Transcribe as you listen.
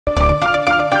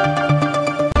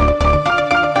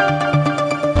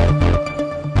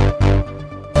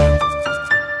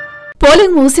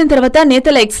Polling ముగిసిన తర్వాత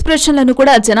నేతల ఎక్స్‌ప్రెషన్లను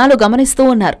కూడా జనాలు గమనిస్తూ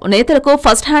ఉన్నారు. నేతలకు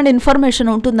ఫస్ట్ హ్యాండ్ ఇన్ఫర్మేషన్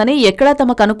ఉంటుందని, ఎక్కడ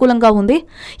తమకు అనుకూలంగా ఉంది,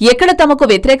 ఎక్కడ తమకు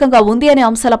వ్యతిరేకంగా ఉంది అనే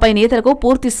అంశాలపై నేతలకు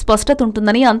పూర్తి స్పష్టత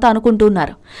ఉంటుందని అంతా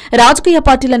అనుకుంటున్నారు. రాజకీయ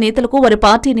పార్టీల నేతలకు వారి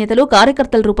పార్టీ నేతలు,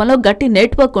 కార్యకర్తల రూపంలో గట్టి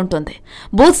నెట్వర్క్ ఉంటుంది.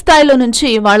 బూత్ స్థాయిలో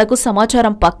నుంచి వాళ్లకు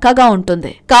సమాచారం పక్కాగా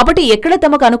ఉంటుంది. కాబట్టి ఎక్కడ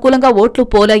తమకు అనుకూలంగా ఓట్లు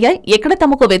పోలయ్యాయి, ఎక్కడ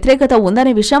తమకు వ్యతిరేకత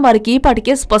ఉందనే విషయం వారికి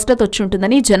ఈపాటికే స్పష్టత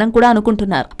వచ్చుంటుందని జనం కూడా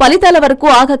అనుకుంటున్నారు. ఫలితాల వరకు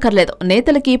ఆగక్కర్లేదు,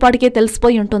 నేతలకి ఈపాటికే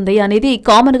తెలిసిపోయి ఉంటుంది అనేది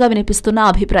కామన్ గా వినిపిస్తున్న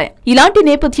అభిప్రాయం. ఇలాంటి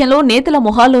నేపథ్యంలో నేతల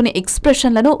మొహాల్లోని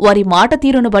ఎక్స్‌ప్రెషన్లను, వారి మాట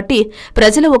తీరును బట్టి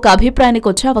ప్రజలు ఒక అభిప్రాయానికి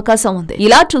వచ్చే అవకాశం ఉంది.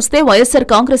 ఇలా చూస్తే వైఎస్ఆర్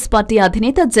కాంగ్రెస్ పార్టీ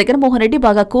అధినేత జగన్మోహన్ రెడ్డి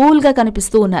బాగా కూల్ గా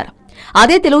కనిపిస్తూ ఉన్నారు.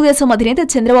 అదే తెలుగుదేశం అధినేత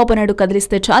చంద్రబాబు నాయుడు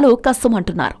కదిలిస్తే చాలు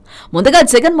కష్టమంటున్నారు. ముందుగా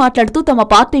జగన్ మాట్లాడుతూ తమ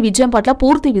పార్టీ విజయం పట్ల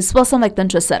పూర్తి విశ్వాసం వ్యక్తం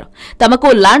చేశారు. తమకు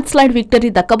ల్యాండ్ స్లైడ్ విక్టరీ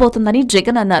దక్కబోతుందని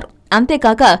జగన్ అన్నారు.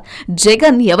 అంతేకాక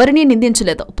జగన్ ఎవరినీ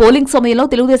నిందించలేదు. పోలింగ్ సమయంలో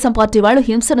తెలుగుదేశం పార్టీ వాళ్లు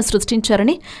హింసను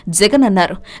సృష్టించారని జగన్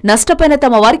అన్నారు. నష్టపోయిన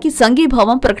తమ వారికి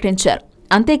సంఘీభావం ప్రకటించారు.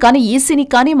 అంతేకాని ఈసీని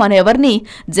కానీ మన ఎవరిని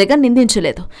జగన్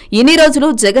నిందించలేదు. ఇన్ని రోజులు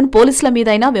జగన్ పోలీసుల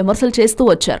మీదైనా విమర్శలు చేస్తూ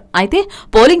వచ్చారు. అయితే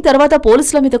పోలింగ్ తర్వాత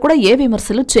పోలీసుల మీద కూడా ఏ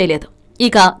విమర్శలు చేయలేదు.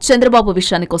 ఇక చంద్రబాబు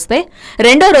విషయానికొస్తే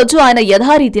రెండో రోజు ఆయన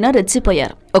యథారీతిన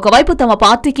రెచ్చిపోయారు. ఒకవైపు తమ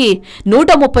పార్టీకి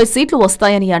 130 సీట్లు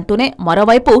వస్తాయని అంటూనే,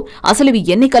 మరోవైపు అసలు ఇవి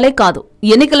ఎన్నికలే కాదు,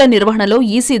 ఎన్నికల నిర్వహణలో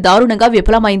ఈసీ దారుణంగా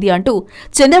విఫలమైంది అంటూ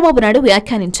చంద్రబాబు నాయుడు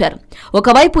వ్యాఖ్యానించారు.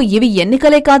 ఒకవైపు ఇవి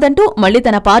ఎన్నికలే కాదంటూ మళ్లీ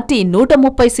తన పార్టీ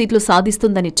 130 సీట్లు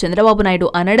సాధిస్తుందని చంద్రబాబు నాయుడు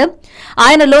అనడం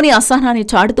ఆయనలోని అసహనాన్ని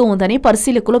చాటుతూ ఉందని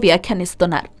పరిశీలకులు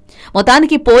వ్యాఖ్యానిస్తున్నారు.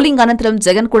 మొత్తానికి పోలింగ్ అనంతరం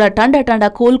జగన్ కూడా టాండా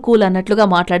కూల్ అన్నట్లుగా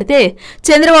మాట్లాడితే,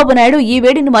 చంద్రబాబు నాయుడు ఈ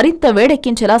వేడిని మరింత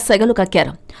వేడెక్కించేలా సెగలు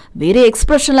కక్కారు. వేరే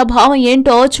ఎక్స్‌ప్రెషన్ల భావం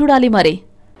ఏంటో చూడాలి మరి.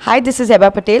 Hi, this is Eba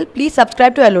Patel. Please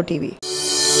subscribe to LOTV.